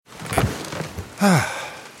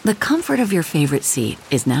The comfort of your favorite seat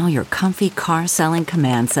is now your comfy car selling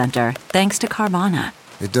command center, thanks to Carvana.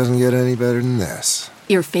 It doesn't get any better than this.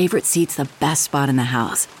 Your favorite seat's the best spot in the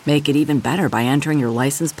house. Make it even better by entering your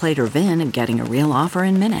license plate or VIN and getting a real offer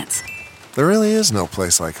in minutes. There really is no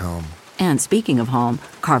place like home. And speaking of home,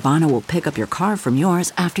 Carvana will pick up your car from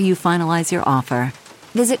yours after you finalize your offer.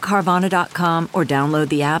 Visit Carvana.com or download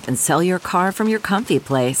the app and sell your car from your comfy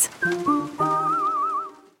place.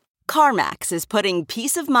 CarMax is putting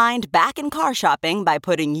peace of mind back in car shopping by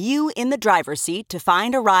putting you in the driver's seat to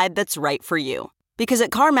find a ride that's right for you. Because at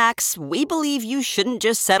CarMax, we believe you shouldn't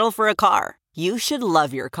just settle for a car. You should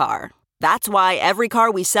love your car. That's why every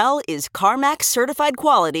car we sell is CarMax certified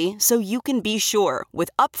quality, so you can be sure with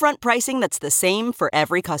upfront pricing that's the same for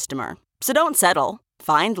every customer. So don't settle.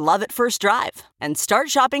 Find love at first drive and start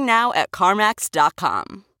shopping now at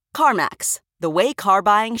CarMax.com. CarMax, the way car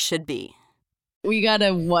buying should be. We got a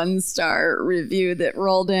 1-star review that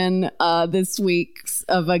rolled in this week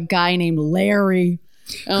of a guy named Larry.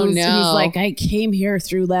 Oh, no. He's like, I came here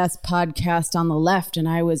through last podcast on the left and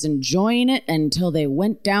I was enjoying it until they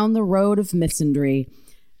went down the road of misandry.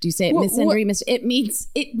 Do you say it misandry? It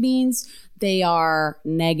means they are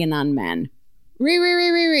negging on men.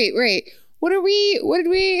 Right. What did we when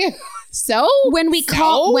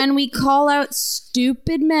we call out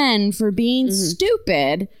stupid men for being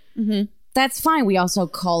stupid, that's fine. We also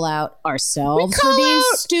call out ourselves for being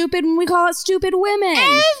stupid when we call out stupid women.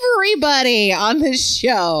 Everybody on this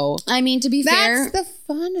show. I mean, to be fair, that's the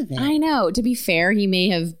fun of it. I know. To be fair, he may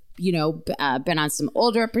have, been on some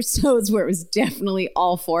older episodes where it was definitely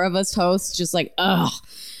all 4 of us hosts just like, ugh,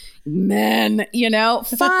 men,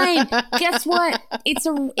 fine. Guess what?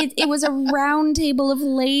 It was a round table of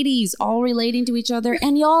ladies all relating to each other.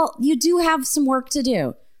 And you do have some work to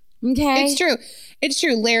do. Okay? It's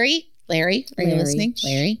true. Larry, are you listening?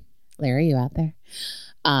 Larry, you out there?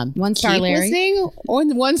 1-star keep Larry. Listening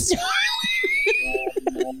on 1-star.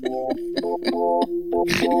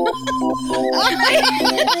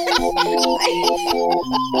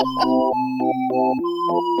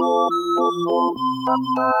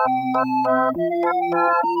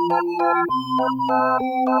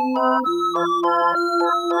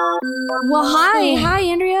 Well, hi,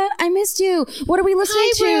 Andrea. I missed you. What are we listening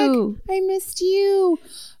to? Brooke. I missed you.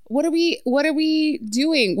 What are we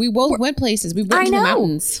doing? We both went places. We went to the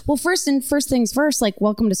mountains. Well, first things first,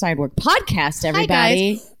 welcome to Sidework Podcast, everybody.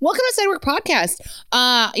 Hi, guys. Welcome to Sidework Podcast.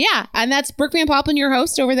 Yeah, and that's Brooke Van Poppin, your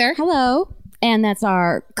host over there. Hello. And that's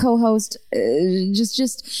our co-host,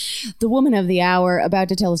 just the woman of the hour, about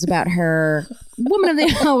to tell us about her woman of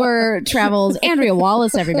the hour travels, Andrea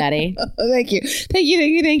Wallace, everybody. Thank you.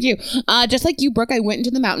 Just like you, Brooke, I went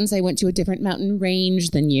into the mountains. I went to a different mountain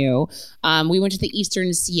range than you. We went to the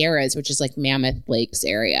Eastern Sierras, which is like Mammoth Lakes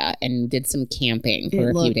area, and did some camping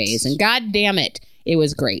for a few days. And God damn it, it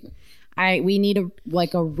was great. We need a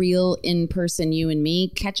real in-person you and me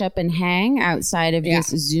catch up and hang outside of this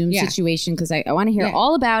Zoom situation, because I want to hear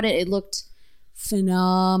all about it. It looked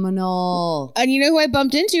phenomenal. And you know who I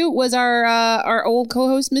bumped into was our old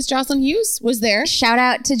co-host, Miss Jocelyn Hughes, was there. Shout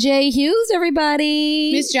out to Jay Hughes,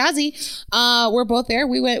 everybody. Miss Jazzy. We're both there.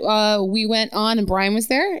 We went on, and Brian was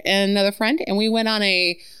there, and another friend, and we went on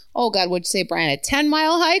what'd you say, Brian? A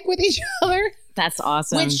 10-mile hike with each other. That's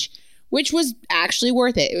awesome. Which was actually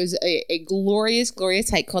worth it. It was a glorious, glorious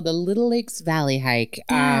hike called the Little Lakes Valley Hike.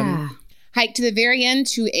 Hiked to the very end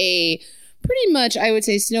to a pretty much, I would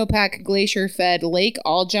say, snowpack glacier-fed lake.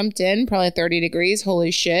 All jumped in, probably 30 degrees.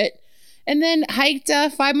 Holy shit. And then hiked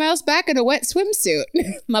 5 miles back in a wet swimsuit.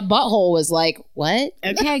 My butthole was like, what?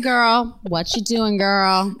 Okay, girl. What you doing,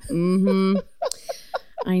 girl? Mm-hmm.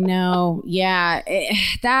 I know. Yeah.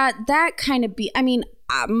 That kind of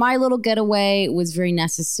my little getaway was very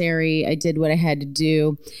necessary. I did what I had to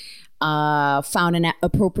do. Found an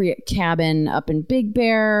appropriate cabin up in Big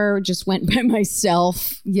Bear. Just went by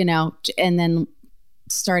myself, and then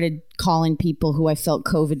started calling people who I felt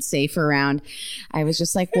COVID safe around. I was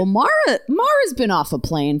just like, well, Mara's been off a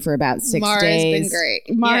plane for about 6 days. Mara's been great.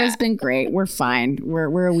 Mara's been great. We're fine.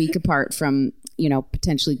 We're a week apart from,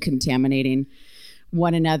 potentially contaminating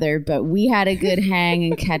one another, but we had a good hang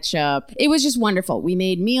and catch up. It was just wonderful. We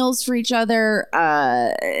made meals for each other.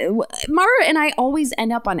 Mara and I always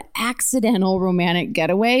end up on accidental romantic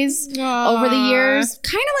getaways over the years,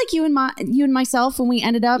 kind of like you and myself when we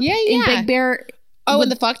ended up in Big Bear. With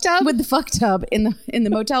the fuck tub? With the fuck tub in the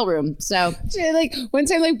motel room. So one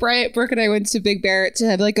time, Brooke and I went to Big Bear to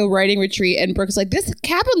have a writing retreat, and Brooke was like, this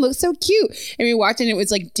cabin looks so cute. And we walked in, it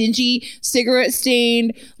was dingy, cigarette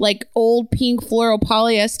stained, old pink floral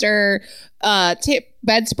polyester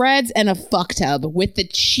bedspreads and a fuck tub with the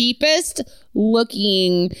cheapest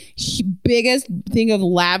looking, biggest thing of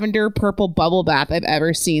lavender purple bubble bath I've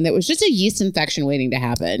ever seen. That was just a yeast infection waiting to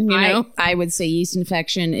happen. You know, I would say yeast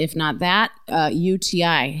infection, if not that,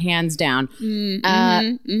 UTI, hands down.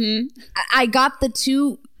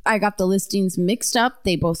 I got the listings mixed up.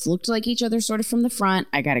 They both looked like each other sort of from the front.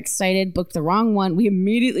 I got excited, booked the wrong one. We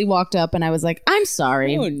immediately walked up and I was like, I'm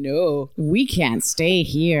sorry. Oh, no. We can't stay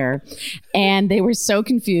here. And they were so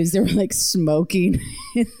confused. They were like smoking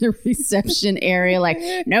in the reception area. Like,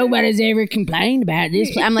 nobody's ever complained about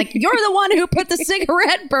this. I'm like, you're the one who put the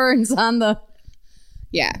cigarette burns on the...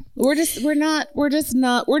 Yeah, our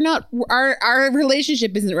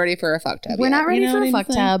relationship isn't ready for a fuck tub. We're not ready for a fuck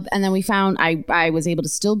saying? tub. And then we found I was able to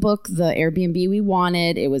still book the Airbnb we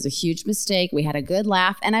wanted. It was a huge mistake. We had a good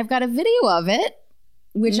laugh. And I've got a video of it,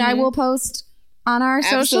 which I will post on our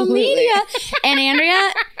social media. And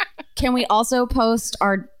Andrea, can we also post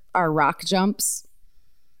our rock jumps?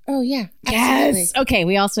 Oh, yeah. Absolutely. Yes. Okay,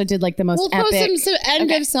 we also did like the most epic. We'll post some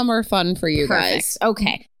end of summer fun for you guys.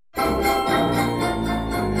 Okay.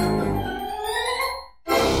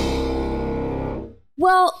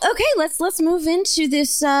 Well, okay, let's move into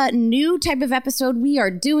this new type of episode we are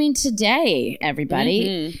doing today,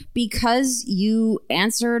 everybody. Because you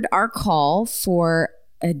answered our call for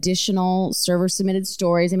additional server submitted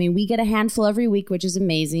stories. I mean, we get a handful every week, which is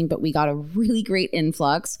amazing, but we got a really great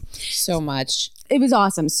influx. So much. It was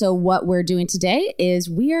awesome. So what we're doing today is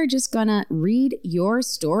we are just gonna read your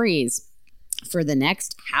stories for the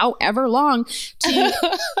next however long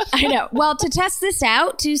I know. Well, to test this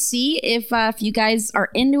out, to see if you guys are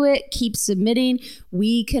into it, keep submitting.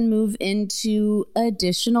 We can move into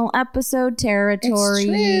additional episode territory.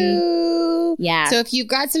 It's true. Yeah. So if you've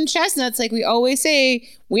got some chestnuts, like we always say,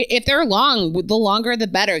 if they're long, the longer the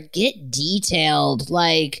better. Get detailed.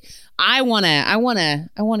 Like I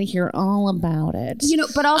wanna hear all about it. You know,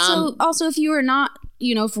 but also if you are not,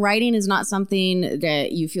 you know, if writing is not something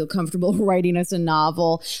that you feel comfortable writing us a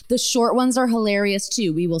novel, the short ones are hilarious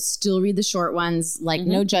too. We will still read the short ones, like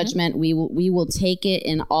no judgment. We will take it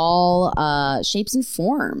in all shapes and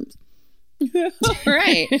forms.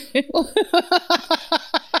 Right.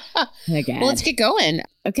 Okay. Well, let's get going.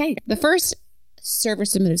 Okay. The first server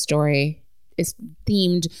submitted story is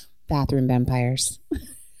themed bathroom vampires.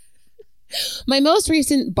 My most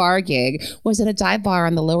recent bar gig was at a dive bar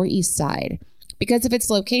on the Lower East Side. Because of its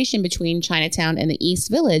location between Chinatown and the East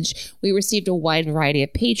Village, we received a wide variety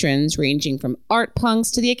of patrons, ranging from art punks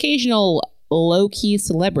to the occasional low-key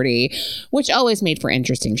celebrity, which always made for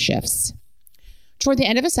interesting shifts. Toward the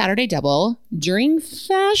end of a Saturday double, during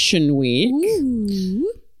Fashion Week,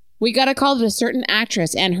 we got a call that a certain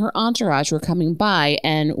actress and her entourage were coming by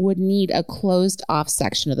and would need a closed-off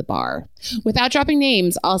section of the bar. Without dropping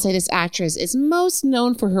names, I'll say this actress is most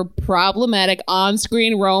known for her problematic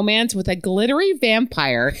on-screen romance with a glittery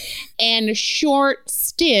vampire and a short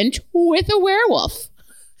stint with a werewolf.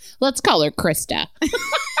 Let's call her Krista. That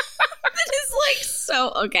is like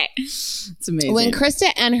so okay. It's amazing. When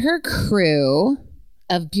Krista and her crew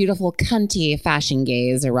of beautiful cunty fashion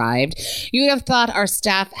gays arrived, you would have thought our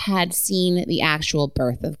staff had seen the actual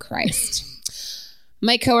birth of Christ.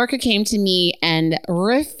 My coworker came to me and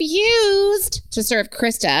refused to serve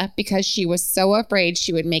Krista because she was so afraid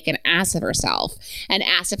she would make an ass of herself and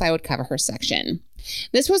asked if I would cover her section.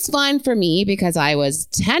 This was fine for me because I was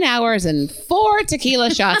 10 hours and 4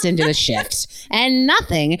 tequila shots into the shift, and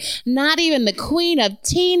nothing, not even the queen of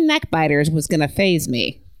teen neckbiters, was going to faze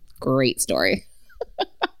me. Great story.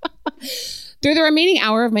 Through the remaining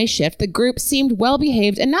hour of my shift, the group seemed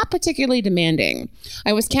well-behaved and not particularly demanding.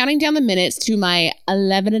 I was counting down the minutes to my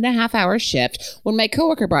 11-and-a-half-hour shift when my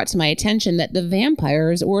coworker brought to my attention that the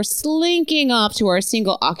vampires were slinking off to our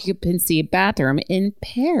single-occupancy bathroom in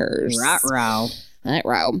pairs. Ruh-roh.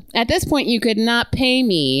 At this point, you could not pay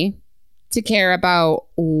me to care about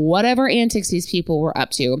whatever antics these people were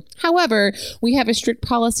up to. However, we have a strict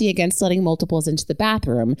policy against letting multiples into the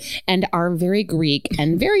bathroom, and our very Greek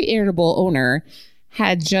and very irritable owner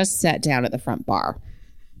had just sat down at the front bar.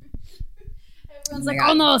 Everyone's like,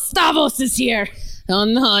 oh no, Stavros is here. Oh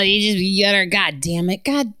no, you just better. God damn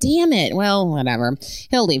it. Well, whatever.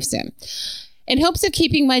 He'll leave soon. In hopes of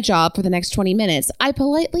keeping my job for the next 20 minutes, I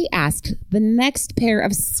politely asked the next pair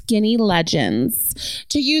of skinny legends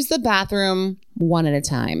to use the bathroom one at a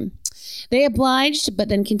time. They obliged, but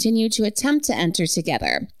then continued to attempt to enter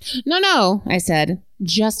together. No, I said,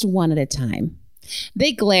 just one at a time.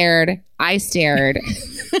 They glared, I stared,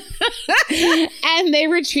 and they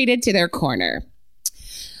retreated to their corner.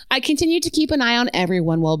 I continued to keep an eye on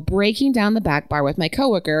everyone while breaking down the back bar with my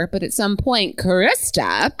coworker, but at some point,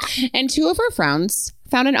 Krista and two of her friends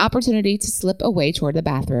found an opportunity to slip away toward the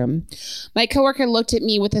bathroom. My coworker looked at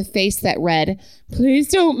me with a face that read, "Please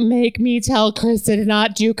don't make me tell Krista to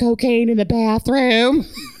not do cocaine in the bathroom."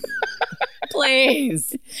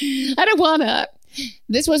 Please. I don't wanna.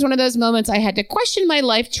 This was one of those moments I had to question my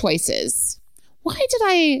life choices. Why did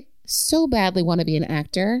I so badly want to be an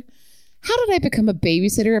actor? How did I become a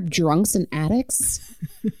babysitter of drunks and addicts?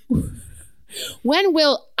 When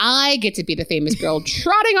will I get to be the famous girl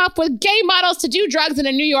trotting off with gay models to do drugs in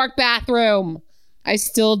a New York bathroom? I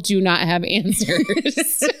still do not have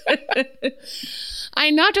answers. I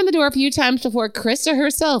knocked on the door a few times before Krista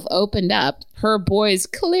herself opened up, her boys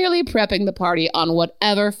clearly prepping the party on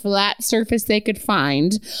whatever flat surface they could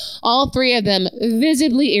find, all three of them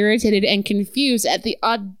visibly irritated and confused at the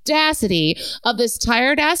audacity of this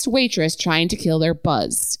tired-ass waitress trying to kill their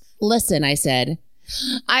buzz. "Listen," I said,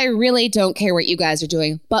 "I really don't care what you guys are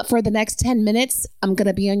doing, but for the next 10 minutes, I'm going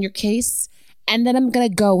to be on your case, and then I'm going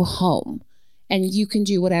to go home, and you can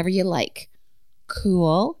do whatever you like."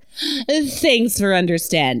 "Cool. Thanks for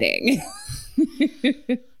understanding."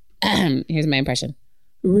 Here's my impression.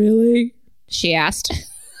 "Really?" she asked.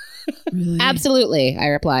 "Really?" "Absolutely," I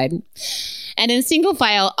replied. And in single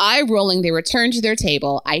file, eye-rolling, they returned to their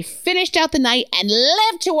table. I finished out the night and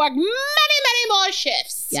lived to work many, many more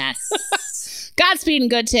shifts. Yes. Godspeed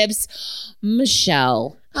and good tips,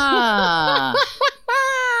 Michelle.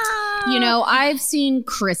 You know, I've seen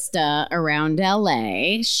Krista around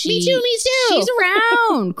LA. Me too. She's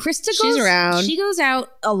around. She's around. She goes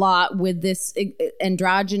out a lot with this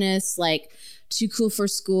androgynous, like, too cool for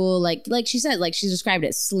school. Like she said, like she described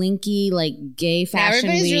it, slinky, like gay fashion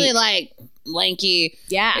Everybody's week. really like lanky.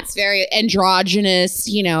 Yeah. It's very androgynous,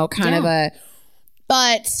 you know, kind of a...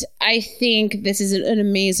 But I think this is an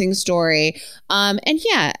amazing story. And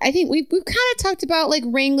yeah, I think we've kind of talked about like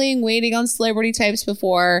wrangling, waiting on celebrity types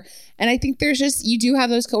before. And I think there's just, you do have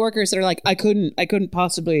those coworkers that are like, I couldn't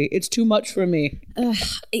possibly, it's too much for me.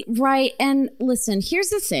 Right. And listen, here's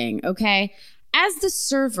the thing, okay? As the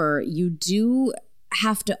server, you do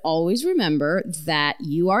have to always remember that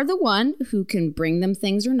you are the one who can bring them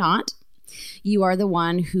things or not. You are the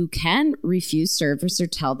one who can refuse service or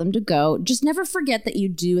tell them to go. Just never forget that you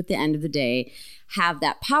do, at the end of the day, have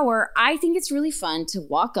that power. I think it's really fun to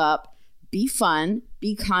walk up, be fun,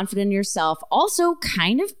 be confident in yourself. Also,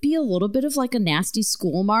 kind of be a little bit of like a nasty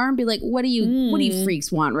schoolmarm and be like, what do you freaks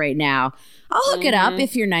want right now? I'll hook it up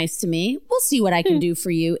if you're nice to me. We'll see what I can do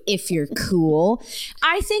for you if you're cool.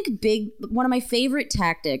 I think one of my favorite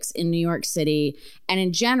tactics in New York City and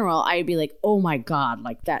in general, I'd be like, oh my God,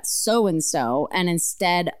 like that's so-and-so. And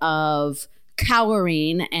instead of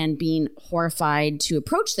cowering and being horrified to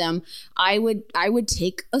approach them, I would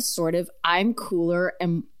take a sort of I'm cooler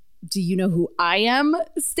and do you know who I am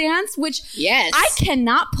stance, which yes, I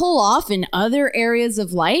cannot pull off in other areas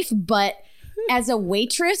of life. But as a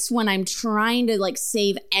waitress, when I'm trying to like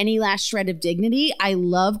save any last shred of dignity, I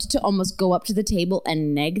loved to almost go up to the table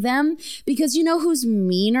and neg them, because you know who's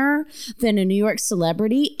meaner than a New York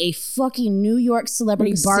celebrity? A fucking New York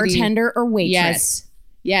celebrity bartender or waitress.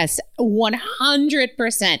 Yes,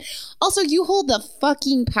 100%. Also, you hold the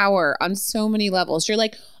fucking power on so many levels. You're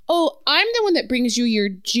like, oh, I'm the one that brings you your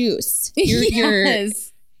juice. Your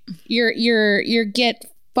get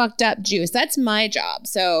fucked up juice. That's my job.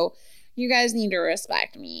 So you guys need to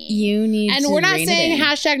respect me. You need to. And we're not saying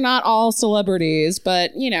hashtag not all celebrities,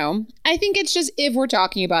 but you know, I think it's just, if we're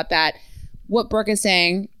talking about that, what Brooke is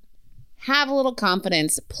saying, have a little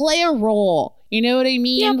confidence, play a role. You know what I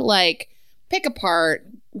mean? Yep. Like pick a part,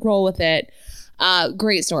 roll with it.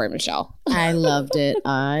 Great story, Michelle. I loved it.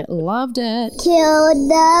 Kill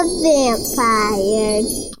the vampire.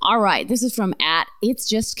 All right. This is from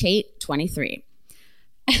 @It'sJustKate23.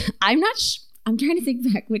 I'm trying to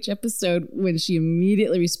think back which episode when she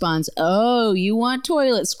immediately responds, oh, you want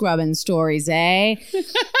toilet scrubbing stories, eh?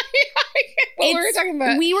 What were we talking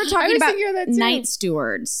about? We were talking about night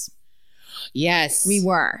stewards. Yes. We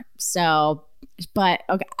were. So... But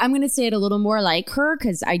okay, I'm going to say it a little more like her,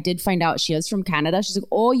 because I did find out she is from Canada. She's like,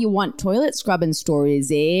 oh, you want toilet scrubbing stories,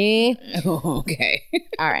 eh? Oh, okay.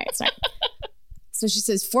 All right. Sorry. So she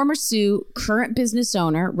says, former Sue, current business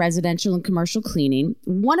owner, residential and commercial cleaning.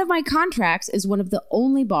 One of my contracts is one of the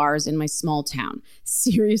only bars in my small town.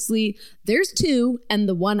 Seriously, there's two, and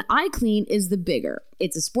the one I clean is the bigger.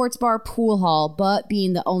 It's a sports bar, pool hall, but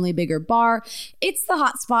being the only bigger bar, it's the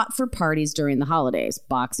hot spot for parties during the holidays.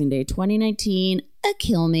 Boxing Day 2019,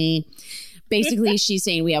 kill me. Basically, she's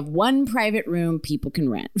saying we have one private room people can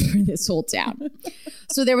rent for this whole town.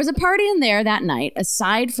 So there was a party in there that night,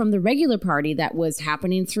 aside from the regular party that was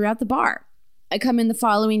happening throughout the bar. I come in the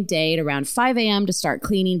following day at around 5 a.m. to start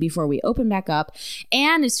cleaning before we open back up.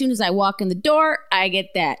 And as soon as I walk in the door, I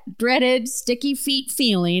get that dreaded sticky feet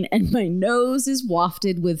feeling and my nose is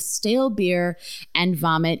wafted with stale beer and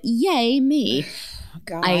vomit. Yay, me. Oh,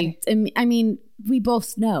 God. I mean, we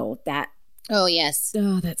both know that. Oh, yes.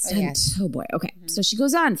 Oh, that's yes. Oh, boy. Okay. So she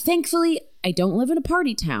goes on. Thankfully, I don't live in a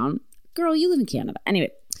party town. Girl, you live in Canada.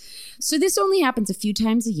 Anyway. So this only happens a few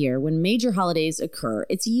times a year when major holidays occur.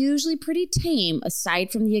 It's usually pretty tame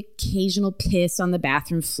aside from the occasional piss on the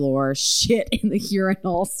bathroom floor, shit in the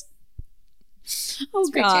urinals. Oh,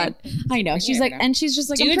 God. I know. She's like, and she's just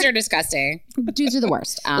like, dudes are disgusting. Dudes are the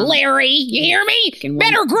worst. Larry, you hear me?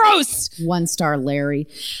 Better gross. 1-star Larry.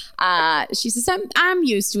 She says, I'm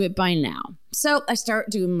used to it by now. So I start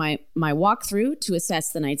doing my walkthrough to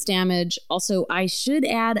assess the night's damage. Also, I should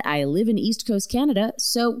add, I live in East Coast Canada,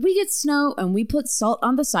 so we get snow and we put salt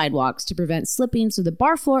on the sidewalks to prevent slipping. So the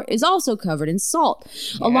bar floor is also covered in salt,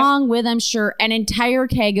 along with, I'm sure, an entire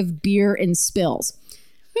keg of beer and spills.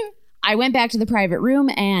 I went back to the private room,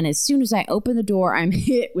 and as soon as I open the door, I'm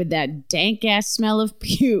hit with that dank-ass smell of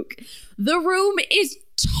puke. The room is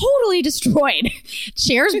totally destroyed.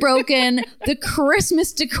 Chairs broken, the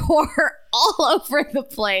Christmas decor all over the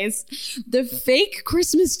place. The fake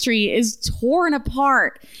Christmas tree is torn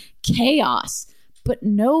apart. Chaos, but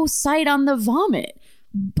no sight on the vomit.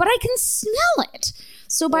 But I can smell it.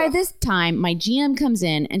 So by this time, my GM comes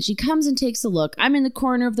in and she comes and takes a look. I'm in the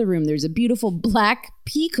corner of the room. There's a beautiful black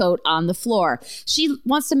pea coat on the floor. She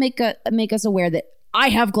wants to make us aware that I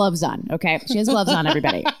have gloves on. Okay. She has gloves on,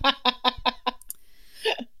 everybody.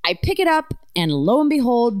 I pick it up and lo and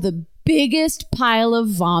behold, the biggest pile of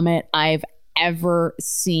vomit I've ever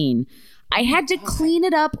seen. I had to clean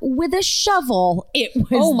it up with a shovel. It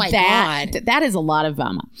was God. That is a lot of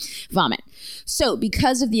vomit. So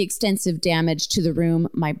because of the extensive damage to the room,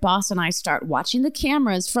 my boss and I start watching the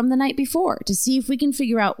cameras from the night before to see if we can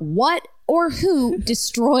figure out what or who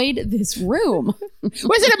destroyed this room. Was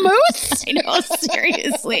it a moose? I know,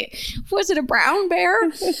 seriously. Was it a brown bear?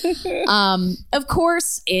 Of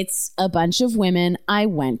course, it's a bunch of women I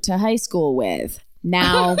went to high school with.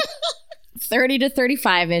 Now, 30 to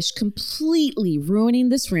 35-ish, completely ruining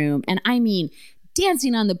this room. And I mean,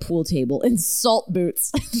 dancing on the pool table in salt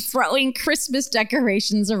boots, throwing Christmas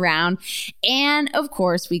decorations around. And of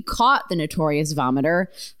course, we caught the notorious vomiter.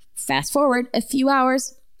 Fast forward a few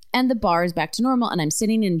hours, and the bar is back to normal. And I'm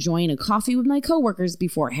sitting enjoying a coffee with my coworkers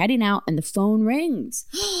before heading out, and the phone rings.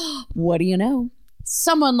 What do you know?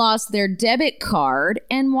 Someone lost their debit card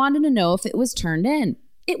and wanted to know if it was turned in.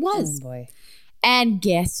 It was. Oh, boy. And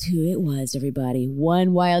guess who it was, everybody?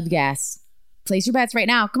 One wild guess. Place your bets right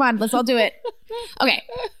now. Come on, let's all do it. Okay.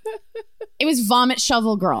 It was Vomit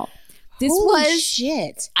Shovel Girl. Holy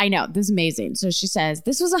shit. I know. This is amazing. So she says,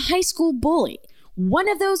 this was a high school bully. One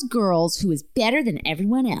of those girls who is better than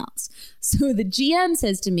everyone else. So the GM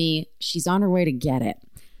says to me, she's on her way to get it.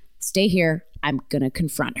 Stay here. I'm going to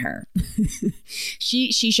confront her.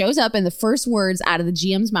 She shows up and the first words out of the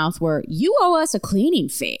GM's mouth were, you owe us a cleaning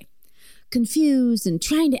fee. Confused and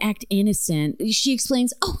trying to act innocent, she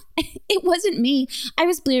explains, oh, it wasn't me. I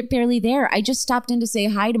was barely there. I just stopped in to say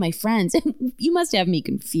hi to my friends. You must have me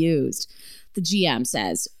confused. The GM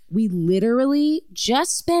says, we literally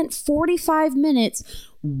just spent 45 minutes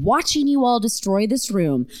watching you all destroy this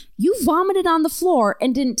room. You vomited on the floor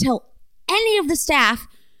and didn't tell any of the staff,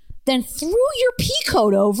 then threw your pea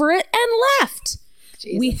coat over it and left.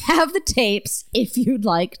 Jesus. We have the tapes if you'd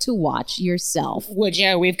like to watch yourself. Would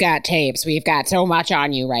you? We've got tapes. We've got so much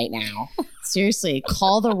on you right now. Seriously,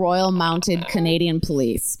 call the Royal Mounted Canadian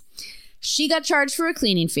Police. She got charged for a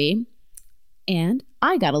cleaning fee, and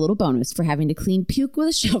I got a little bonus for having to clean puke with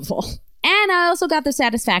a shovel. And I also got the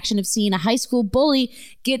satisfaction of seeing a high school bully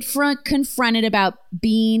get confronted about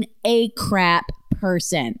being a crap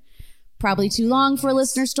person. Probably too long for a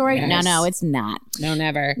listener story. Yes. No, it's not. No,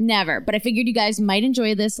 never. Never. But I figured you guys might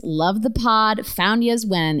enjoy this. Love the pod. Found yous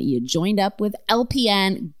when you joined up with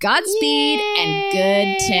LPN. Godspeed and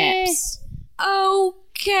good tips.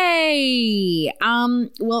 Okay.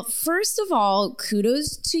 Well, first of all,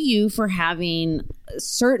 kudos to you for having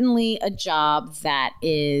certainly a job that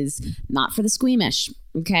is not for the squeamish.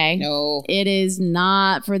 Okay. No. It is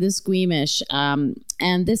not for the squeamish.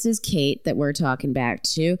 And this is Kate that we're talking back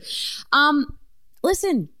to.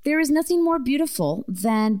 Listen, there is nothing more beautiful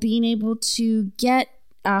than being able to get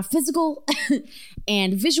physical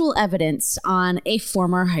and visual evidence on a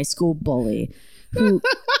former high school bully who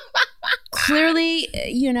Clearly,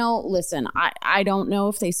 listen, I don't know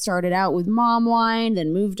if they started out with mom wine,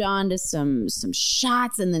 then moved on to some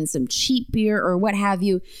shots and then some cheap beer or what have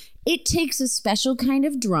you. It takes a special kind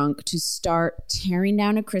of drunk to start tearing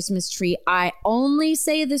down a Christmas tree. I only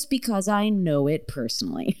say this because I know it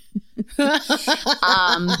personally.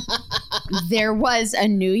 There was a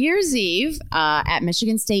New Year's Eve at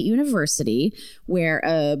Michigan State University where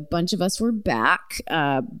a bunch of us were back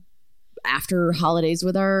after holidays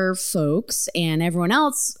with our folks and everyone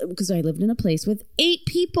else, because I lived in a place with 8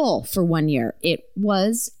 people for 1 year. It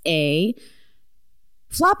was a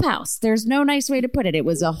flop house. There's no nice way to put it. It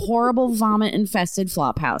was a horrible vomit-infested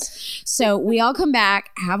flop house. So we all come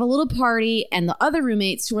back, have a little party, and the other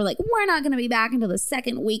roommates who were like, we're not going to be back until the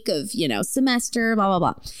second week of, semester, blah,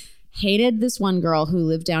 blah, blah. Hated this one girl who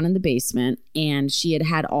lived down in the basement, and she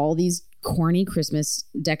had all these corny Christmas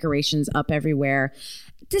decorations up everywhere.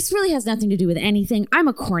 This really has nothing to do with anything. I'm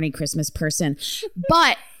a corny Christmas person.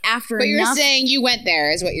 But But you're saying you went there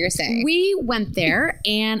is what you're saying. We went there,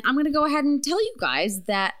 and I'm going to go ahead and tell you guys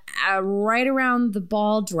that right around the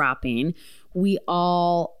ball dropping, we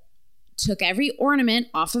all took every ornament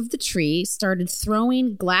off of the tree, started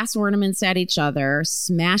throwing glass ornaments at each other,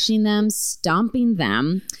 smashing them, stomping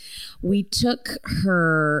them. We took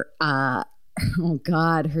her, her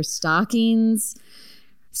stockings,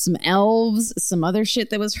 some elves, some other shit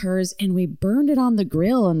that was hers, and we burned it on the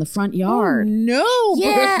grill in the front yard. Oh, no.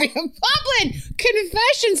 Yeah. Brooke Van Poppelen.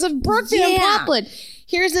 Confessions of Brooke Van Poppelen.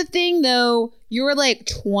 Here's the thing, though. You were like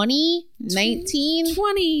 20, 19?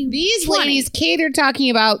 20. These ladies, Kate, are talking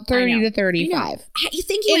about 30 to 35. You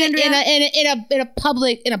think you in a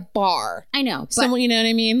public, in a bar. I know. But someone, you know what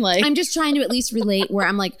I mean? Like, I'm just trying to at least relate where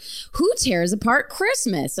I'm like, who tears apart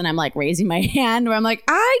Christmas? And I'm like raising my hand where I'm like,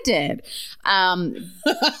 I did.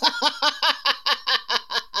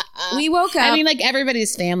 We woke up. I mean, like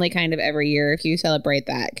everybody's family kind of every year, if you celebrate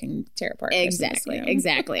that, can tear apart Exactly. Christmas,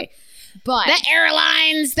 Exactly. But the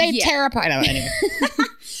airlines, they tear apart. I don't know, anyway.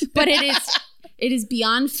 But it is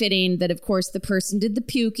beyond fitting that, of course, the person did the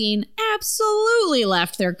puking absolutely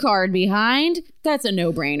left their card behind. That's a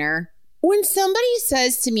no-brainer. When somebody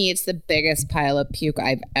says to me it's the biggest pile of puke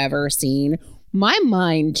I've ever seen, my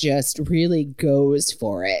mind just really goes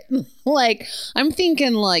for it. Like, I'm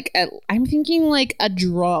thinking like a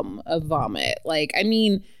drum of vomit. Like, I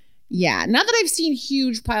mean, yeah, not that I've seen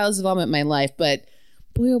huge piles of vomit in my life, but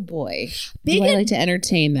boy, oh boy, do I like to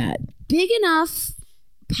entertain that. Big enough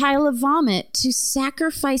pile of vomit to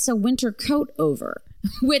sacrifice a winter coat over,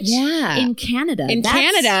 which in Canada,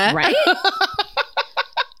 right?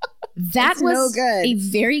 That was no good. A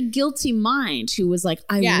very guilty mind who was like,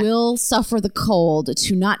 I will suffer the cold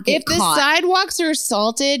to not get caught. If the sidewalks are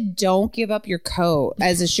salted, don't give up your coat.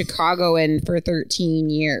 As a Chicagoan for 13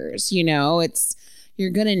 years,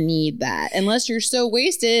 you're going to need that. Unless you're so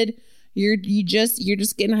wasted, you're just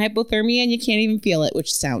getting hypothermia and you can't even feel it,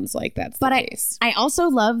 which sounds like that's the case. I also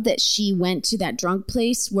love that she went to that drunk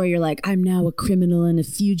place where you're like, I'm now a criminal and a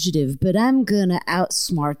fugitive, but I'm gonna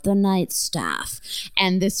outsmart the night staff.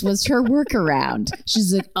 And this was her workaround.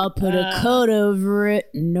 She's like, I'll put a coat over it.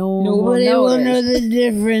 Nobody will know the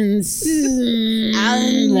difference.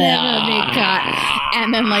 I'll never be caught.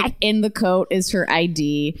 And then like in the coat is her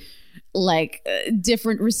ID. Like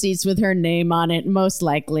different receipts with her name on it, most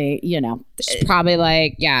likely, She's probably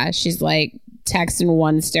like, she's like texting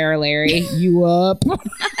one Star Larry, you up? Brian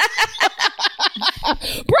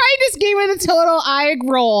just gave her the total eye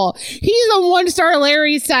roll. He's on one Star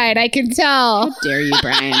Larry's side, I can tell. How dare you,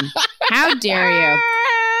 Brian? How dare you?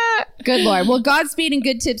 Good Lord. Well, Godspeed and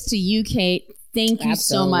good tips to you, Kate. Thank you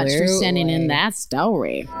so much for sending in that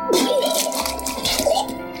story.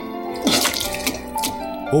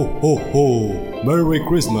 Ho, ho, ho. Merry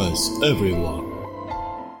Christmas, everyone.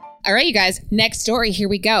 All right, you guys. Next story. Here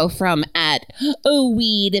we go from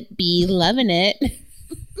 @We'd Be Loving It.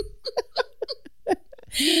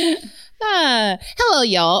 Hello,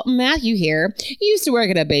 y'all. Matthew here. Used to work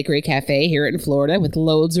at a bakery cafe here in Florida with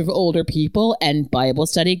loads of older people and Bible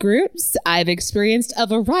study groups. I've experienced a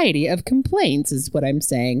variety of complaints, is what I'm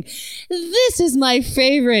saying. This is my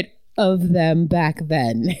favorite of them back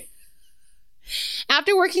then.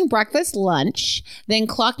 After working breakfast, lunch, then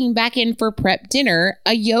clocking back in for prep dinner,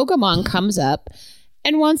 a yoga mom comes up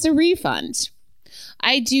and wants a refund.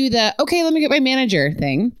 I do the, okay, let me get my manager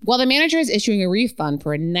thing. While the manager is issuing a refund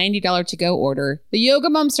for a $90 to-go order, the yoga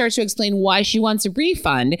mom starts to explain why she wants a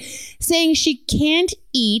refund, saying she can't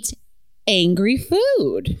eat angry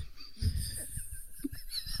food.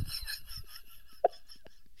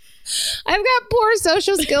 I've got poor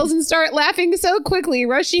social skills and start laughing so quickly,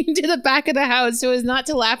 rushing to the back of the house so as not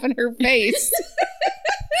to laugh in her face.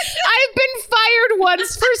 I hired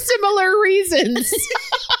once for similar reasons.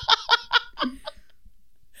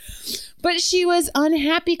 But she was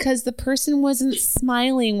unhappy because the person wasn't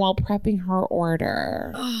smiling while prepping her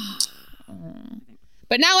order.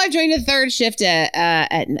 But now I've joined a third shift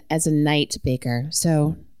as a night baker.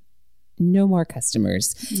 So no more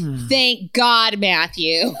customers. Thank God,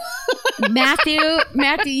 Matthew. Matthew,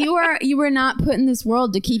 you were not put in this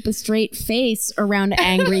world to keep a straight face around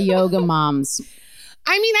angry yoga moms.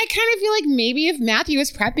 I mean, I kind of feel like maybe if Matthew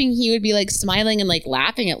was prepping, he would be like smiling and like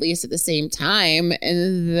laughing at least at the same time.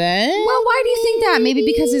 And then... Well, why do you think that? Maybe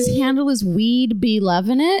because his handle is Weed Be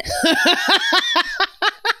Loving It?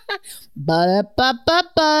 Bud. That's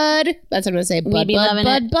what I'm going to say. Bud. Okay,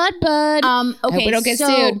 I hope we don't get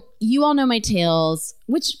sued. You all know my tales,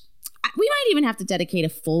 which we might even have to dedicate a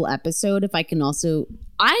full episode if I can also...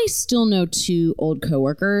 I still know 2 old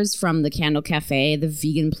coworkers from the Candle Cafe, the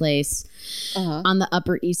vegan place on the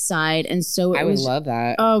Upper East Side. And so I would love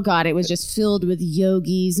that. Oh, God. It was just filled with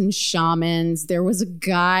yogis and shamans. There was a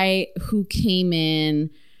guy who came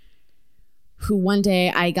in who one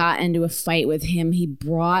day I got into a fight with him. He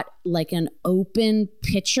brought like an open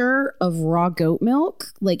pitcher of raw goat milk.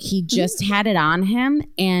 Like he just had it on him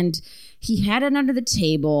and he had it under the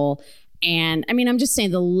table. And I mean, I'm just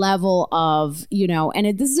saying the level of,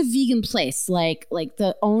 and this is a vegan place. Like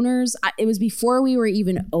the owners, it was before we were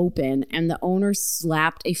even open and the owner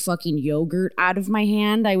slapped a fucking yogurt out of my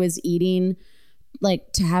hand. I was eating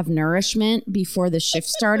like to have nourishment before the shift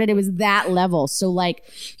started. It was that level. So like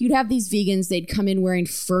you'd have these vegans, they'd come in wearing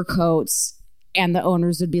fur coats and the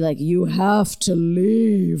owners would be like, you have to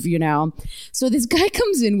leave, So this guy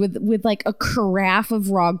comes in with like a carafe of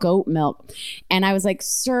raw goat milk. And I was like,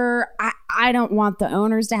 sir, I don't want the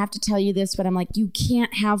owners to have to tell you this, but I'm like, you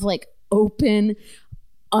can't have like open,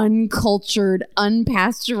 uncultured,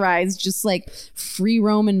 unpasteurized, just like free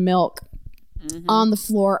roaming milk on the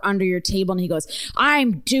floor under your table. And he goes,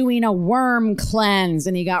 I'm doing a worm cleanse.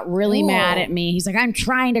 And he got really mad at me. He's like, I'm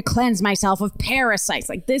trying to cleanse myself of parasites.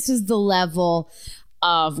 Like this is the level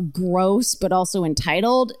of gross, but also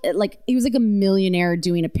entitled. He was like a millionaire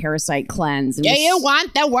doing a parasite cleanse. Do you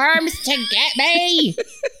want the worms to get me?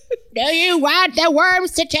 Do you want the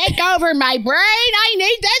worms to take over my brain? I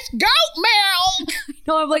need this goat milk.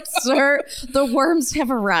 No, I'm like, sir, the worms have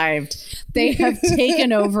arrived. They have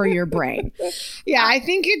taken over your brain. Yeah, I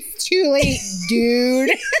think it's too late,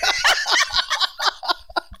 dude.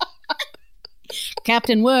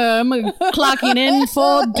 Captain Worm clocking in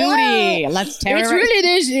for duty. Let's tear It's really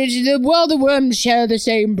this. The worms share the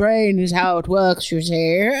same brain is how it works, you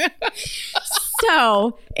see.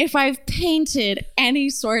 So if I've painted any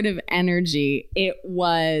sort of energy, it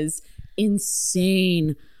was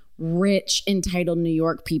insane, rich, entitled New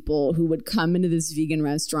York people who would come into this vegan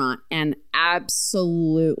restaurant and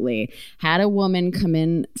absolutely had a woman come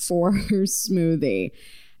in for her smoothie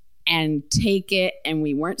and take it, and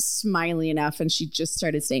we weren't smiley enough, and she just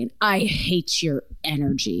started saying, I hate your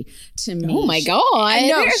energy to me. Oh my God. I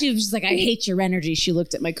know. She was just like, I hate your energy. She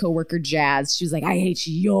looked at my coworker Jazz. She was like, I hate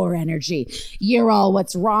your energy. You're all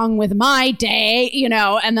what's wrong with my day,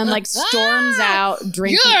 and then like storms out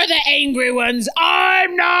drinking. You're the angry ones.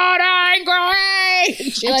 I'm not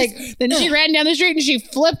angry. Then she ran down the street and she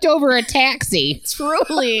flipped over a taxi.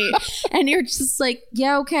 Truly. And you're just like,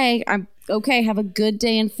 yeah, okay. I'm okay, have a good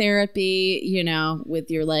day in therapy, with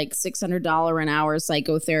your like $600 an hour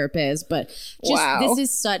psychotherapist. But This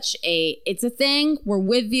is such it's a thing. We're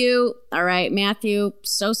with you. All right, Matthew,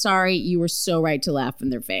 so sorry. You were so right to laugh in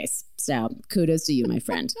their face. So kudos to you, my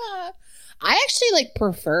friend. I actually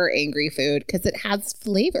prefer angry food because it has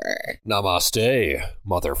flavor. Namaste,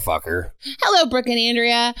 motherfucker. Hello, Brooke and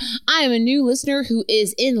Andrea. I am a new listener who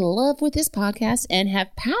is in love with this podcast and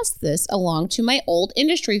have passed this along to my old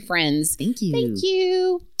industry friends. Thank you. Thank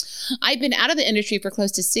you. I've been out of the industry for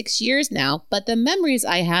close to 6 years now, but the memories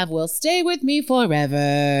I have will stay with me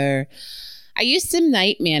forever. I used to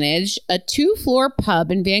night manage a 2-floor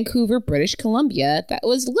pub in Vancouver, British Columbia that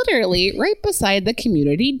was literally right beside the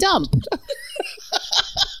community dump.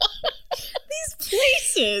 These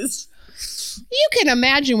places. You can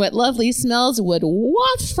imagine what lovely smells would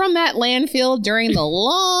waft from that landfill during the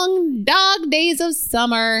long dog days of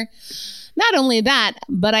summer. Not only that,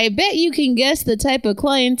 but I bet you can guess the type of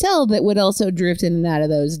clientele that would also drift in and out of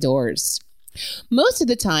those doors. Most of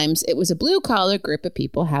the times, it was a blue-collar group of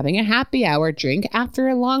people having a happy hour drink after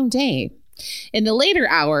a long day. In the later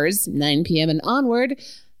hours, 9 p.m. and onward,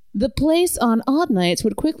 the place on odd nights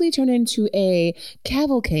would quickly turn into a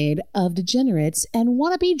cavalcade of degenerates and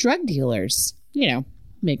wannabe drug dealers.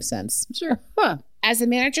 Makes sense. Sure. As the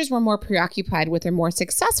managers were more preoccupied with their more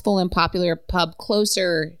successful and popular pub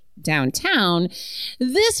closer downtown,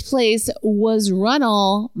 this place was run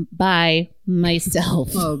all by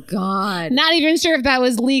myself. Oh, God. Not even sure if that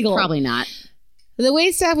was legal. Probably not. The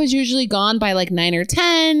waitstaff was usually gone by like 9 or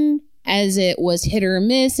 10, as it was hit or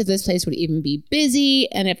miss if this place would even be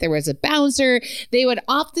busy. And if there was a bouncer, they would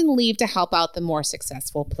often leave to help out the more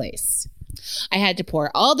successful place. I had to pour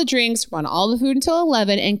all the drinks, run all the food until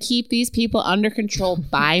 11, and keep these people under control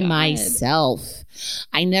by myself.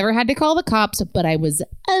 I never had to call the cops, but I was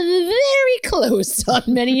very close on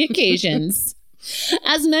many occasions.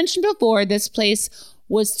 As mentioned before, this place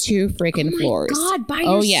was 2 freaking floors. God, by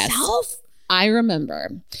yourself? Yes. I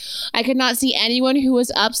remember. I could not see anyone who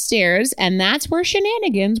was upstairs, and that's where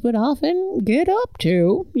shenanigans would often get up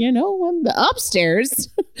to. You know, when the upstairs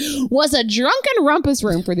was a drunken rumpus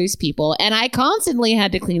room for these people, and I constantly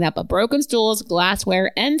had to clean up broken stools,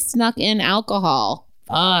 glassware, and snuck in alcohol.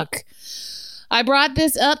 Fuck. I brought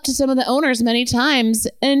this up to some of the owners many times,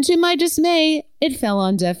 and to my dismay, it fell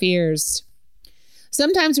on deaf ears.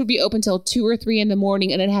 Sometimes it would be open till 2 or 3 in the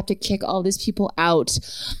morning, and I'd have to kick all these people out.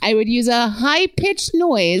 I would use a high-pitched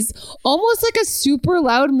noise, almost like a super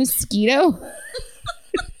loud mosquito,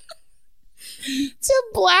 to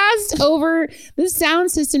blast over the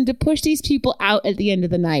sound system to push these people out at the end of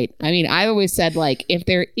the night. I mean, I always said, like, if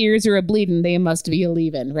their ears are a-bleeding, they must be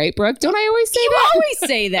a-leaving. Right, Brooke? Don't I always say that? You always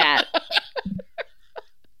say that.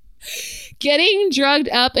 Getting drugged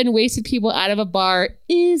up and wasted people out of a bar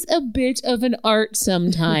is a bit of an art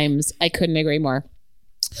sometimes. I couldn't agree more.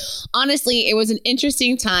 Honestly, it was an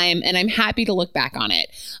interesting time, and I'm happy to look back on it.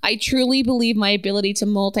 I truly believe my ability to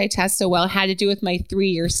multitask so well had to do with my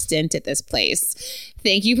 3-year stint at this place.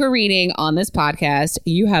 Thank you for reading on this podcast.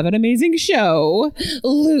 You have an amazing show,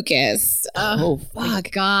 Lucas. Oh, fuck.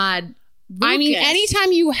 God. Lucas. I mean,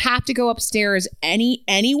 anytime you have to go upstairs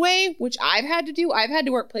anyway, which I've had to do, I've had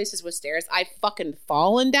to work places with stairs. I've fucking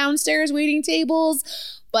fallen downstairs waiting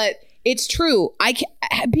tables, but it's true.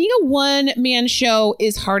 Being a one-man show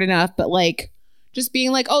is hard enough, but like just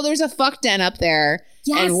being like, oh, there's a fuck den up there.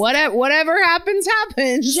 Yes. And whatever happens.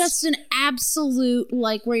 Just an absolute,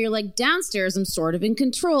 like, where you're like, downstairs, I'm sort of in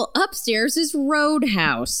control. Upstairs is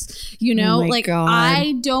Roadhouse. You know, like, God.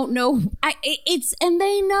 I don't know. And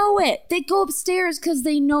they know it. They go upstairs because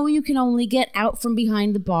they know you can only get out from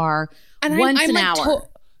behind the bar once an hour.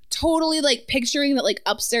 Totally like picturing that, like,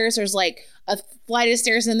 upstairs there's like a flight of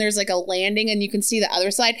stairs and there's like a landing and you can see the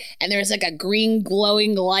other side and there's like a green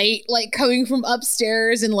glowing light like coming from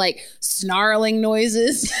upstairs and like snarling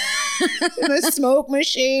noises in a smoke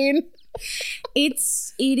machine. It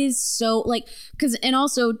is so like, because, and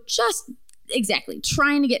also just exactly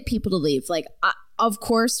trying to get people to leave. Like, of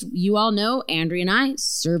course, you all know, Andrea and I,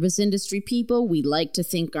 service industry people, we like to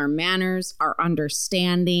think our manners, our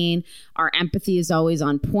understanding, our empathy is always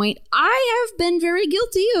on point. I have been very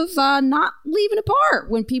guilty of not leaving a bar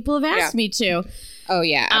when people have asked me to. Oh,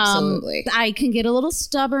 yeah, absolutely. I can get a little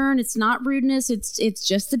stubborn. It's not rudeness. It's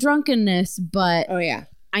just the drunkenness. But, oh, yeah.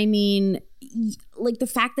 I mean, like the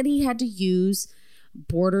fact that he had to use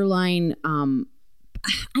borderline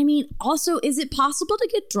I mean, also, is it possible to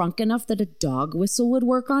get drunk enough that a dog whistle would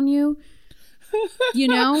work on you? You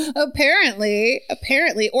know? Apparently.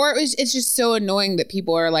 Or it's just so annoying that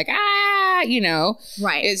people are like, you know.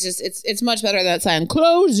 Right. It's just, it's much better than that sign,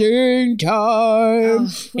 closing time.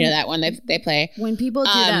 You know that one they play. When people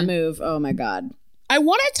do that move, oh my God. I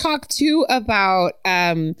want to talk too about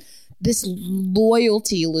this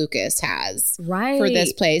loyalty Lucas has for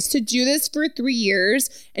this place, to do this for 3 years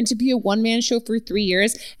and to be a one-man show for 3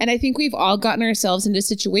 years. And I think we've all gotten ourselves into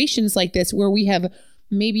situations like this where we have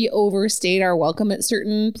maybe overstayed our welcome at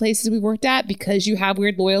certain places we worked at because you have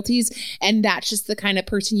weird loyalties, and that's just the kind of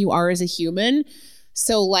person you are as a human.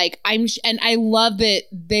 So like and I love that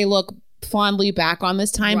they look fondly back on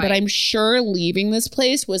this time, but I'm sure leaving this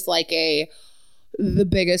place was like the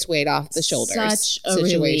biggest weight off the shoulders Such a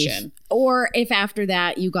situation. Relief. Or if after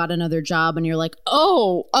that you got another job and you're like,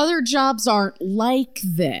 oh, other jobs aren't like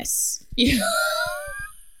this. Yeah.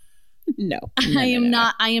 No. I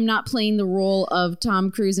am not playing the role of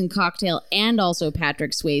Tom Cruise in Cocktail and also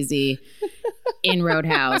Patrick Swayze in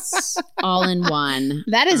Roadhouse all in one.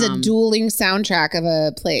 That is a dueling soundtrack of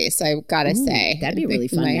a place, I've got to say. That'd be a really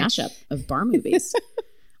fun mashup of bar movies.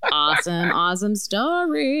 Awesome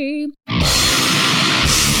story.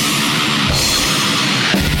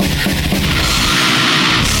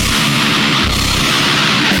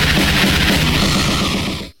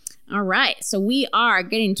 All right, so we are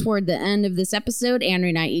getting toward the end of this episode.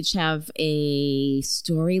 Andrea and I each have a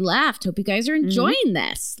story left. Hope you guys are enjoying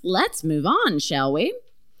this. Let's move on, shall we?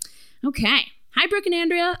 Okay, Hi, Brooke and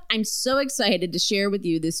Andrea. I'm so excited to share with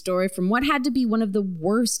you this story from what had to be one of the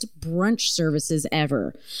worst brunch services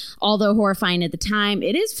ever. Although horrifying at the time,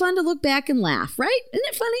 it is fun to look back and laugh, right? Isn't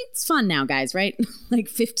it funny? It's fun now, guys, right? Like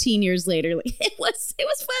 15 years later, like, it was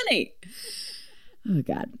funny. Oh,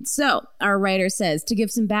 God. So our writer says, to give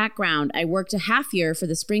some background, I worked a half year for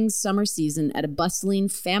the spring-summer season at a bustling,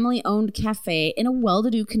 family-owned cafe in a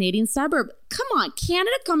well-to-do Canadian suburb. Come on,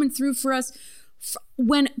 Canada coming through for us.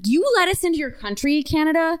 When you let us into your country,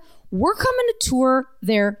 Canada, we're coming to tour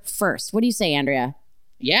there first. What do you say, Andrea?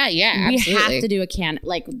 Yeah, absolutely. We have to do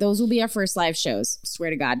like, those will be our first live shows. Swear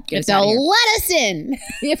to God. Get us out of here. Let us in.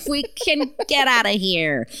 If we can get out of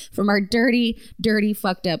here from our dirty,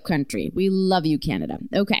 fucked up country. We love you, Canada.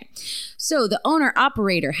 Okay. So the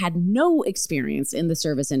owner-operator had no experience in the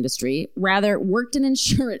service industry, rather worked in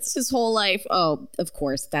insurance his whole life. Oh, of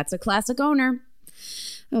course, that's a classic owner.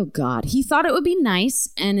 Oh, God. He thought it would be nice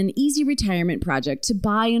and an easy retirement project to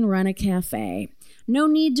buy and run a cafe. No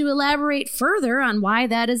need to elaborate further on why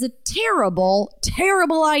that is a terrible,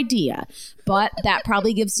 terrible idea. But that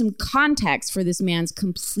probably gives some context for this man's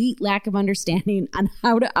complete lack of understanding on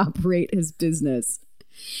how to operate his business.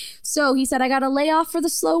 So he said, I got a layoff for the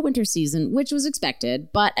slow winter season, which was expected,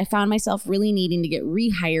 but I found myself really needing to get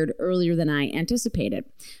rehired earlier than I anticipated.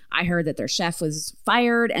 I heard that their chef was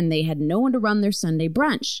fired and they had no one to run their Sunday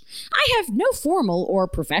brunch. I have no formal or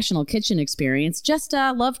professional kitchen experience, just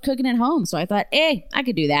loved cooking at home. So I thought, hey, I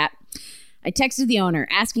could do that. I texted the owner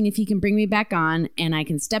asking if he can bring me back on and I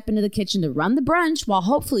can step into the kitchen to run the brunch while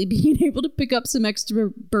hopefully being able to pick up some extra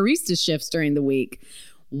barista shifts during the week.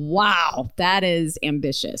 Wow, that is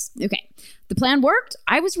ambitious. Okay, the plan worked.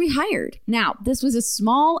 I was rehired. Now, this was a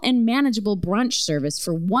small and manageable brunch service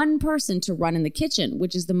for one person to run in the kitchen,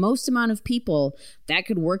 which is the most amount of people that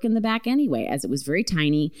could work in the back anyway, as it was very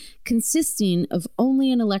tiny, consisting of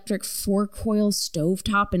only an electric 4-coil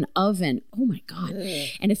stovetop and oven. Oh my God. Ugh.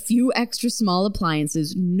 And a few extra small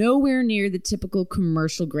appliances, nowhere near the typical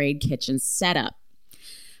commercial grade kitchen setup.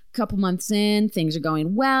 Couple months in, things are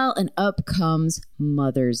going well, and up comes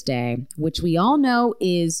Mother's Day, which we all know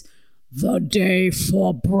is the day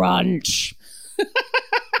for brunch.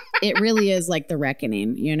 It really is like the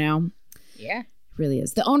reckoning, you know? Yeah. It really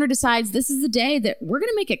is. The owner decides this is the day that we're going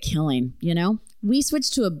to make a killing, you know? We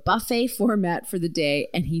switch to a buffet format for the day,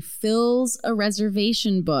 and he fills a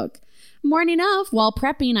reservation book. Morning of, while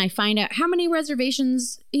prepping, I find out how many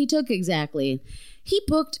reservations he took exactly. He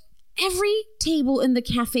booked every table in the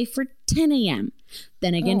cafe for 10 a.m.,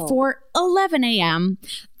 then again for 11 a.m.,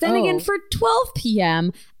 then again for 12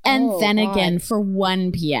 p.m., and then again for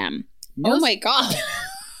 1 p.m. Oh, my God.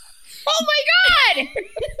 Oh, my God.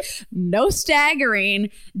 No staggering.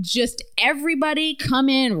 Just everybody come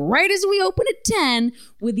in right as we open at 10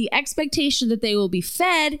 with the expectation that they will be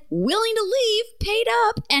fed, willing to leave, paid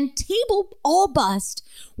up, and table all bust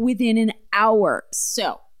within an hour.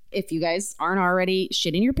 So, if you guys aren't already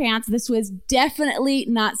shitting your pants, this was definitely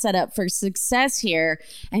not set up for success here.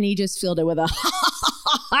 And he just filled it with a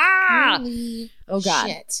oh, God.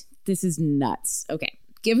 Shit. This is nuts. Okay.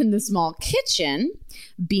 Given the small kitchen,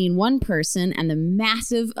 being one person, and the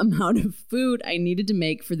massive amount of food I needed to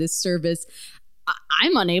make for this service,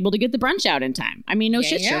 I'm unable to get the brunch out in time. I mean, no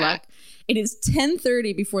shit, Sherlock. It is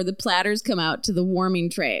 10:30 before the platters come out to the warming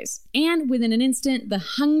trays. And within an instant, the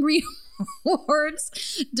hungry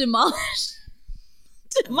hordes demolish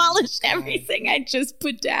everything I just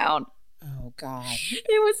put down. Oh, God.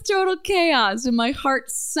 It was total chaos, and my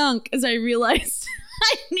heart sunk as I realized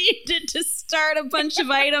I needed to start a bunch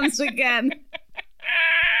of items again.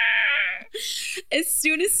 As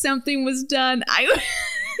soon as something was done, I would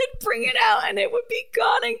bring it out and it would be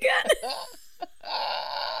gone again.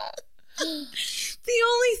 The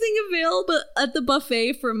only thing available at the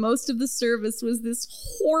buffet for most of the service was this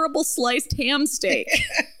horrible sliced ham steak.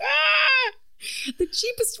 The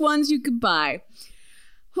cheapest ones you could buy.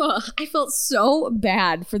 I felt so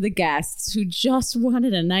bad for the guests who just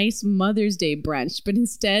wanted a nice Mother's Day brunch, but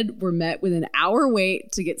instead were met with an hour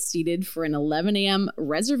wait to get seated for an 11 a.m.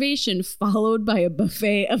 reservation, followed by a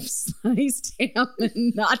buffet of sliced ham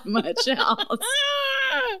and not much else.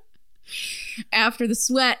 After the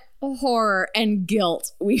sweat, horror, and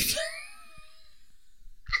guilt,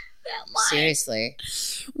 seriously.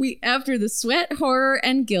 After the sweat, horror,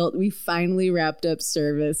 and guilt, we finally wrapped up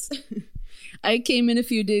service. I came in a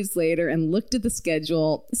few days later and looked at the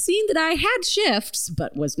schedule, seeing that I had shifts,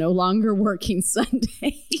 but was no longer working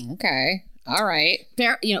Sunday. Okay. All right.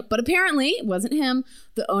 But apparently it wasn't him.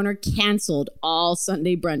 The owner canceled all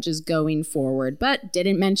Sunday brunches going forward, but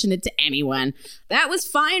didn't mention it to anyone. That was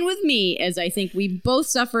fine with me, as I think we both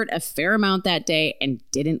suffered a fair amount that day and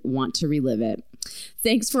didn't want to relive it.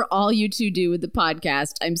 Thanks for all you two do with the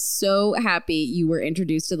podcast. I'm so happy you were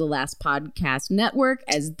introduced to the Last Podcast Network,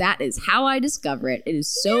 as that is how I discover it. It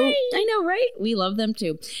is so, Yay! I know, right? We love them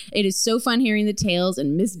too. It is so fun hearing the tales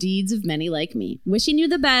and misdeeds of many like me. Wishing you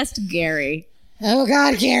the best, Gary. Oh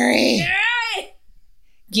God, Gary.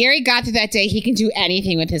 Gary got through that day. He can do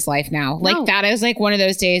anything with his life now. Like that is like one of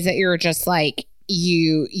those days that you're just like,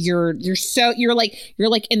 you're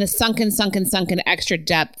like in the sunken extra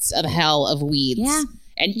depths of hell of weeds. Yeah.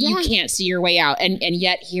 And you can't see your way out. And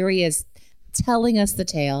yet here he is telling us the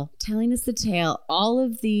tale. All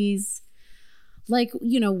of these, like,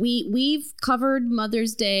 you know, we've covered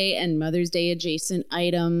Mother's Day and Mother's Day adjacent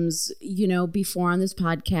items, you know, before on this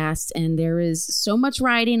podcast. And there is so much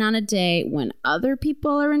riding on a day when other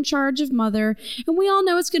people are in charge of mother. And we all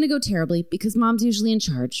know it's going to go terribly because mom's usually in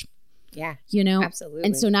charge. Yeah, you know, absolutely.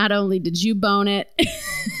 And so not only did you bone it,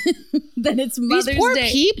 then it's Mother's Day. These poor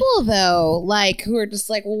people, though, like, who are just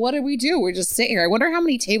like, well, what do we do? We just sit here. I wonder how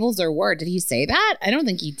many tables there were. Did he say that? I don't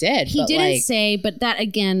think he did. He didn't say, but that,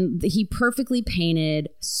 again, he perfectly painted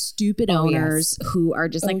stupid owners who are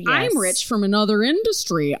just like, I'm rich from another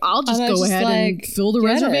industry. I'll just go ahead and fill the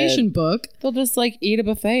reservation book. They'll just like eat a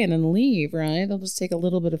buffet and then leave, right? They'll just take a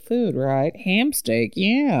little bit of food, right? Ham steak,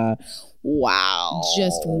 yeah. Wow.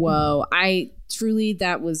 Just whoa.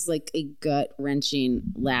 That was like a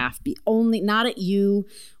gut-wrenching laugh. Not at you,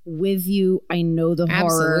 with you. I know the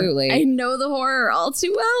horror. Absolutely. I know the horror all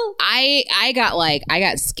too well. I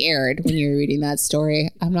got scared when you were reading that story.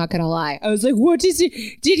 I'm not gonna lie. I was like, what is it?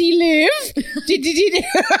 Did he live? Did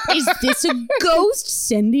Is this a ghost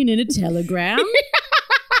sending in a telegram?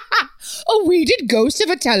 A weeded ghost of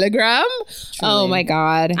a telegram? Truly. Oh my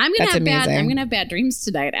God. I'm gonna have bad dreams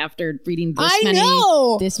tonight after reading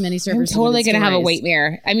this many servers. I'm totally gonna have a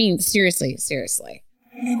nightmare. I mean, seriously.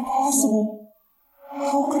 Impossible.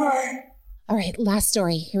 How could I? All right, last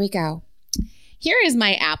story. Here we go. Here is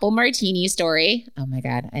my apple martini story. Oh my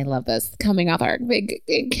God, I love this. Coming off our big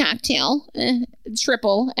cocktail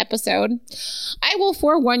triple episode. I will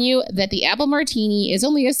forewarn you that the apple martini is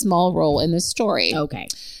only a small role in this story. Okay.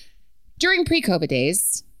 During pre-COVID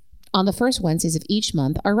days, on the first Wednesdays of each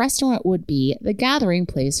month, our restaurant would be the gathering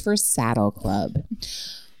place for Saddle Club.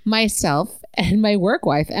 Myself and my work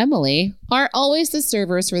wife, Emily, are always the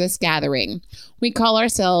servers for this gathering. We call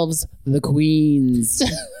ourselves the Queens.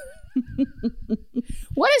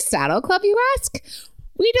 What is Saddle Club, you ask?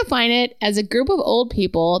 We define it as a group of old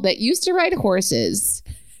people that used to ride horses.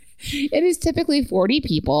 It is typically 40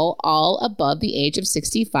 people, all above the age of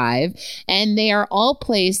 65, and they are all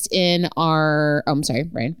placed in And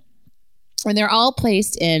they're all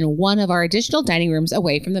placed in one of our additional dining rooms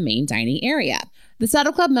away from the main dining area. The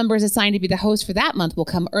Saddle Club members assigned to be the host for that month will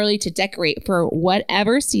come early to decorate for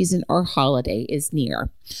whatever season or holiday is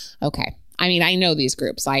near. Okay. I mean, I know these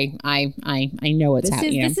groups. I know what's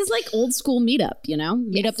happening. This is like old school meetup, you know?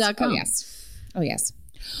 Meetup.com. Oh, yes.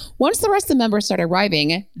 Once the rest of the members start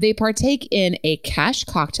arriving, they partake in a cash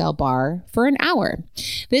cocktail bar for an hour.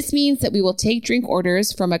 This means that we will take drink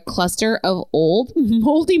orders from a cluster of old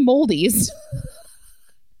moldies,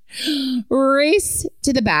 race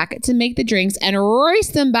to the back to make the drinks, and race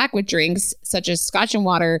them back with drinks such as scotch and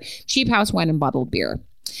water, cheap house wine, and bottled beer.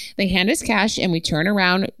 They hand us cash and we turn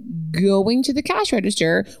around going to the cash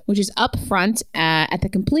register, which is up front at the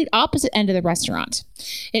complete opposite end of the restaurant.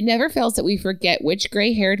 It never fails that we forget which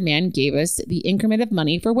gray-haired man gave us the increment of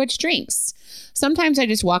money for which drinks. Sometimes I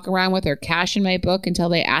just walk around with their cash in my book until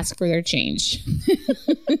they ask for their change.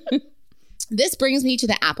 This brings me to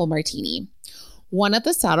the apple martini. One of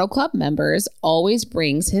the Saddle Club members always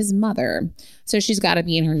brings his mother, so she's got to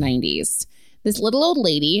be in her 90s. This little old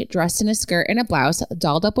lady, dressed in a skirt and a blouse,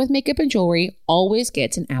 dolled up with makeup and jewelry, always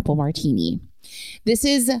gets an apple martini. This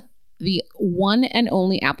is the one and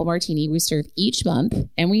only apple martini we serve each month,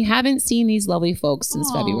 and we haven't seen these lovely folks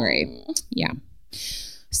since February. Yeah.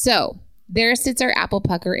 So there sits our apple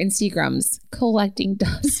pucker in Seagram's collecting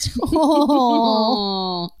dust.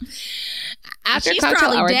 Oh. After she's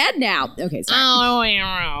probably hour, dead now. Okay, sorry. Oh, I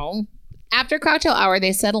don't know. After cocktail hour,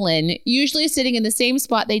 they settle in, usually sitting in the same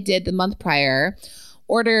spot they did the month prior,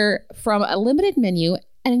 order from a limited menu,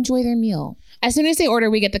 and enjoy their meal. As soon as they order,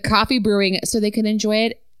 we get the coffee brewing so they can enjoy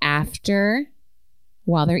it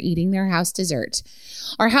while they're eating their house dessert.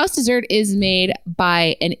 Our house dessert is made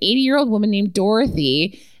by an 80-year-old woman named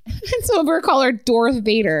Dorothy, and some of her call her Darth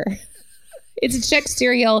Vader. It's a Czech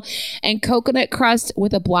cereal and coconut crust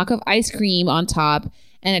with a block of ice cream on top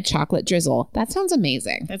and a chocolate drizzle. That sounds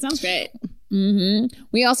amazing. That sounds great.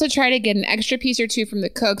 We also try to get an extra piece or two from the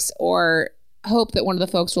cooks or hope that one of the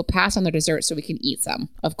folks will pass on their dessert so we can eat some.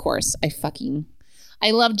 Of course,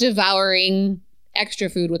 I love devouring extra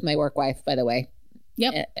food with my work wife, by the way.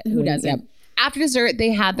 Yep. Who doesn't? Yep. After dessert,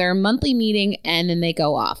 they had their monthly meeting and then they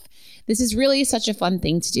go off. This is really such a fun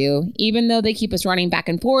thing to do. Even though they keep us running back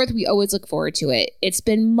and forth, we always look forward to it. It's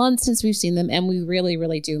been months since we've seen them and we really,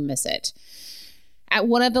 really do miss it. At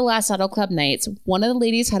one of the last Saddle Club nights, one of the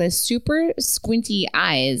ladies had a super squinty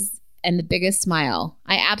eyes and the biggest smile.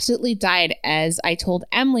 I absolutely died as I told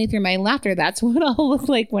Emily through my laughter, that's what I'll look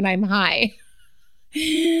like when I'm high.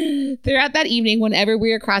 Throughout that evening, whenever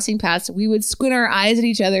we were crossing paths, we would squint our eyes at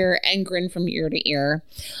each other and grin from ear to ear.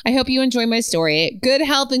 I hope you enjoy my story. Good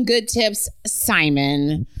health and good tips,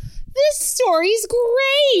 Simon. This story's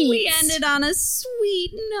great. We ended on a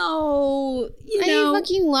sweet note. I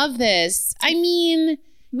fucking love this. I mean,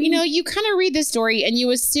 you kind of read this story and you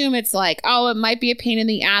assume it's like, oh, it might be a pain in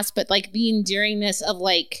the ass, but like the endearingness of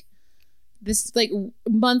like this like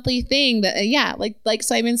monthly thing that like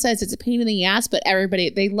Simon says, it's a pain in the ass, but everybody,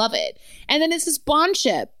 they love it. And then it's this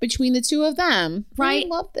bondship between the two of them. Right. I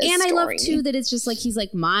love this and story. I love too that it's just like he's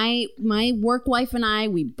like my work wife and I,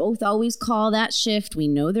 we both always call that shift. We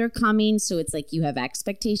know they're coming, so it's like you have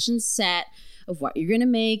expectations set of what you're gonna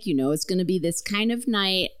make. You know it's gonna be this kind of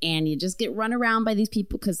night, and you just get run around by these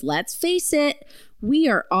people because let's face it, we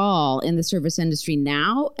are all in the service industry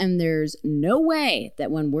now, and there's no way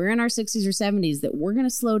that when we're in our 60s or 70s that we're going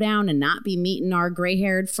to slow down and not be meeting our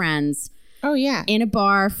gray-haired friends in a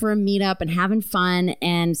bar for a meetup and having fun.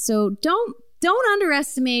 And so don't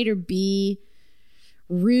underestimate or be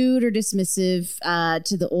rude or dismissive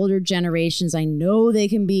to the older generations. I know they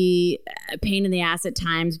can be a pain in the ass at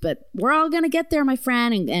times, but we're all going to get there, my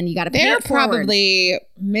friend, and you got to pay it forward. They're probably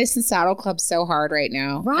missing Saddle Club so hard right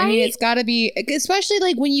now. Right? I mean, it's got to be, especially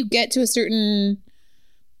like when you get to a certain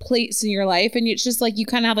place in your life and it's just like you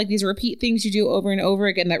kind of have like these repeat things you do over and over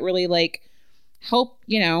again that really like help,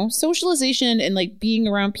 socialization and like being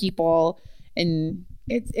around people. And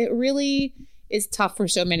it really is tough for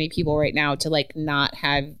so many people right now to like not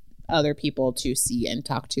have other people to see and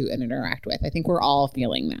talk to and interact with. I think we're all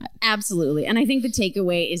feeling that. Absolutely. And I think the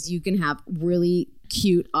takeaway is you can have really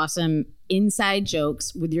cute, awesome inside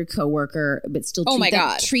jokes with your coworker, but still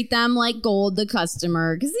treat them like gold, the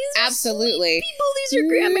customer. Because these are absolutely people. These are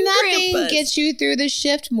grandma and nothing grandpas. Gets you through the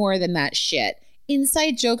shift more than that shit.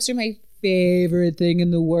 Inside jokes are my favorite thing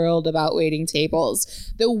in the world about waiting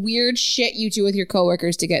tables. The weird shit you do with your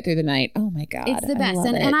coworkers to get through the night. Oh my God. It's the best.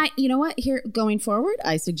 And I, you know what? Here, going forward,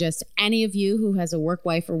 I suggest any of you who has a work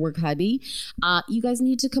wife or work hubby, you guys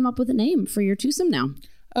need to come up with a name for your twosome now.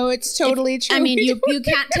 Oh, it's totally true. I mean, you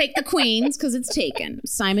can't take the queens because it's taken.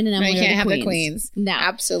 Simon and Emily can't are have the the queens. No.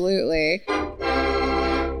 Absolutely. Oh,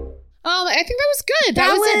 I think that was good.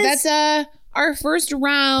 That was it. That's our first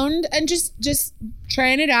round and just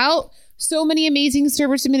trying it out. So many amazing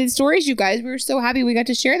server submitted stories, you guys. We were so happy we got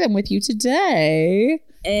to share them with you today.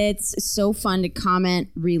 It's so fun to comment,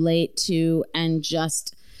 relate to, and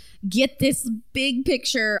just get this big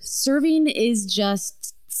picture. Serving is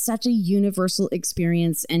just such a universal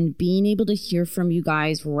experience, and being able to hear from you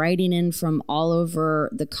guys writing in from all over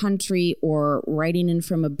the country or writing in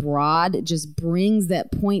from abroad just brings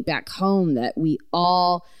that point back home that we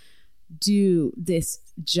all do this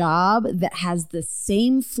job that has the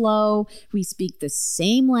same flow. We speak the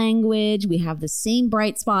same language. We have the same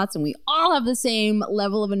bright spots, and we all have the same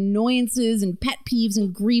level of annoyances and pet peeves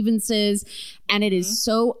and grievances. And it is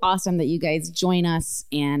so awesome that you guys join us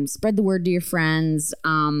and spread the word to your friends.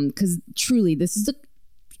 Because truly, this is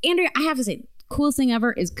Andrea, I have to say, coolest thing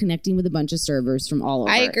ever is connecting with a bunch of servers from all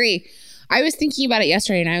over. I agree. I was thinking about it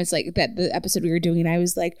yesterday, and I was like, that the episode we were doing, and I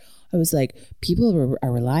was like, people are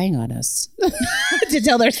relying on us to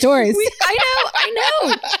tell their stories. I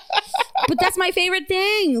know. But that's my favorite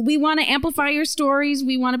thing. We want to amplify your stories.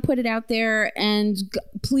 We want to put it out there. And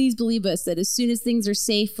please believe us that as soon as things are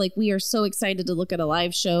safe, like we are so excited to look at a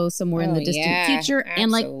live show somewhere in the distant future.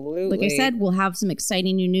 Absolutely. And like I said, we'll have some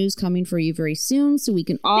exciting new news coming for you very soon so we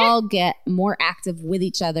can all get more active with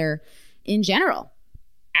each other in general.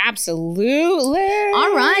 Absolutely.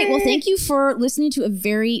 All right. Well, thank you for listening to a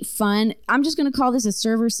very fun, I'm just going to call this a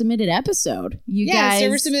server submitted episode. You guys.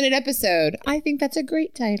 Server submitted episode. I think that's a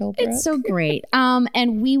great title, Brooke. It's so great.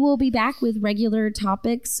 And we will be back with regular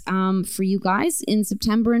topics for you guys in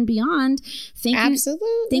September and beyond. Absolutely.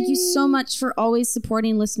 Thank you so much for always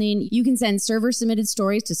supporting, listening. You can send server submitted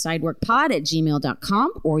stories to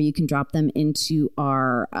sideworkpod@gmail.com, or you can drop them into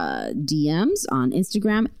our DMs on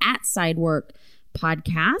Instagram @sidework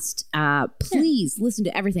podcast. Please listen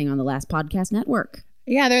to everything on the Last Podcast Network.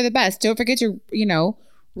 Yeah, they're the best. Don't forget to,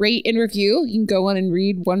 rate and review. You can go on and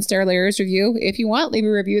read 1-Star Larry's review. If you want, leave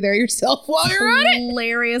a review there yourself while you're at it.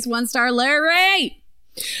 Hilarious 1-Star Larry.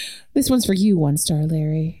 This one's for you, 1-Star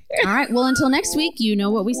Larry. All right. Well, until next week, you know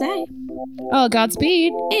what we say. Oh,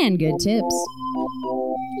 Godspeed. And good tips.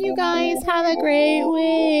 You guys have a great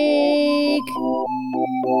week.